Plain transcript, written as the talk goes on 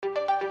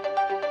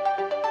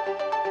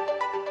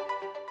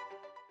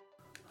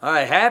All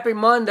right, happy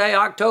Monday,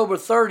 October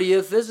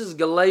 30th. This is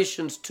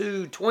Galatians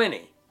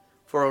 2:20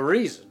 for a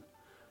reason.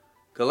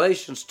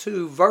 Galatians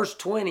 2, verse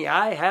 20,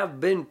 I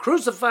have been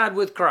crucified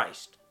with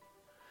Christ,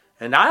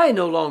 and I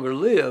no longer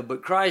live,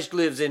 but Christ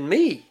lives in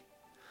me.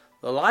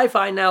 The life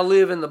I now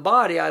live in the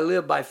body, I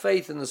live by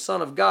faith in the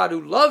Son of God who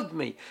loved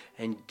me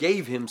and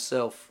gave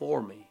himself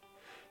for me.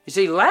 You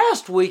see,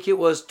 last week it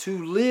was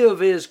to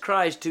live is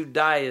Christ, to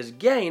die is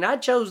gain. I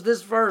chose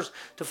this verse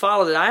to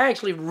follow that. I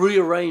actually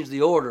rearranged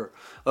the order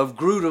of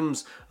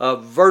Grudem's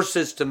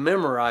verses to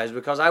memorize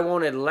because I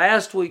wanted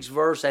last week's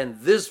verse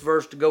and this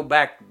verse to go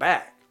back to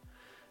back.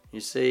 You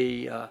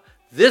see,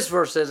 this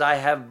verse says, I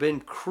have been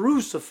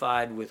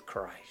crucified with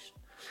Christ.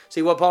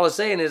 See, what Paul is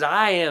saying is,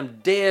 I am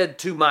dead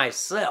to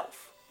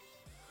myself.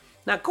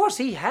 Now, of course,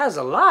 he has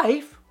a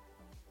life.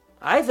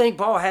 I think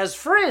Paul has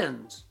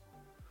friends.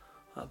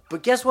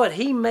 But guess what?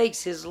 He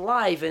makes his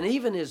life and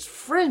even his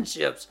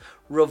friendships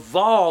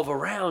revolve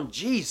around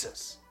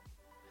Jesus.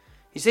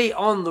 You see,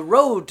 on the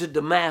road to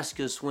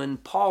Damascus, when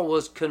Paul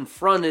was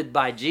confronted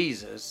by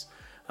Jesus,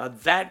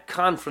 that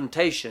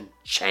confrontation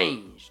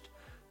changed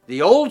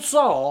the old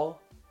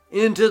Saul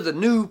into the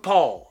new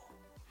Paul.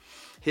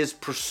 His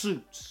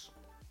pursuits,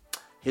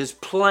 his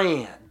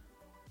plan,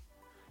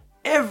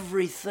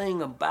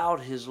 everything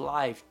about his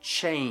life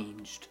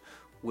changed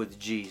with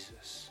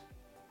Jesus.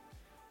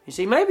 You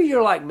see, maybe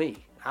you're like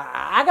me.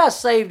 I got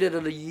saved at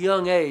a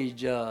young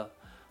age, and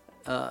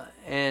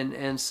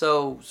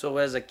so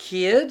as a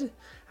kid,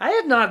 I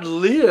had not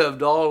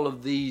lived all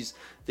of these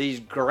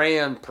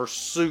grand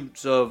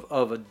pursuits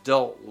of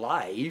adult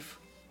life.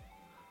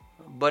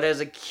 But as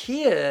a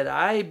kid,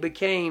 I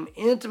became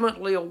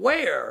intimately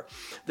aware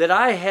that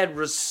I had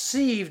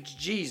received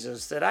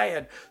Jesus, that I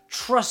had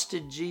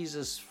trusted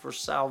Jesus for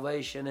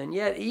salvation. And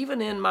yet,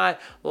 even in my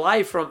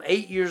life from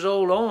 8 years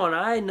old on,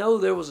 I know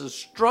there was a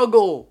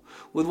struggle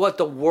with what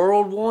the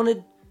world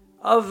wanted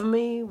of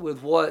me,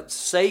 with what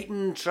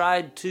Satan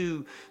tried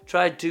to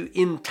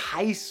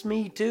entice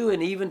me to.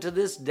 And even to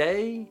this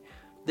day,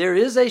 there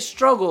is a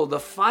struggle. The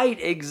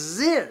fight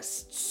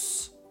exists.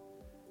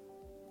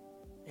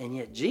 And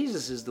yet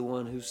Jesus is the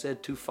one who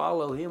said to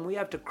follow him, we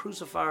have to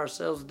crucify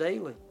ourselves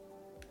daily.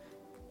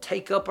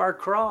 Take up our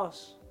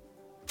cross.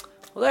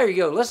 Well, there you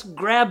go. Let's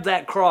grab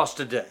that cross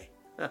today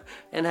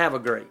and have a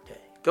great day.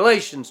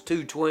 Galatians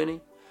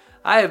 2:20,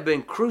 I have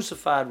been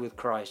crucified with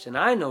Christ, and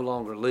I no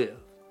longer live,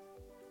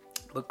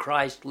 but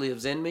Christ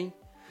lives in me.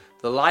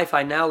 The life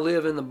I now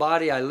live in the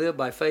body, I live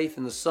by faith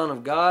in the Son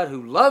of God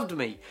who loved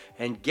me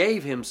and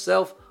gave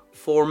himself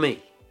for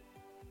me.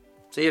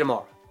 See you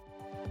tomorrow.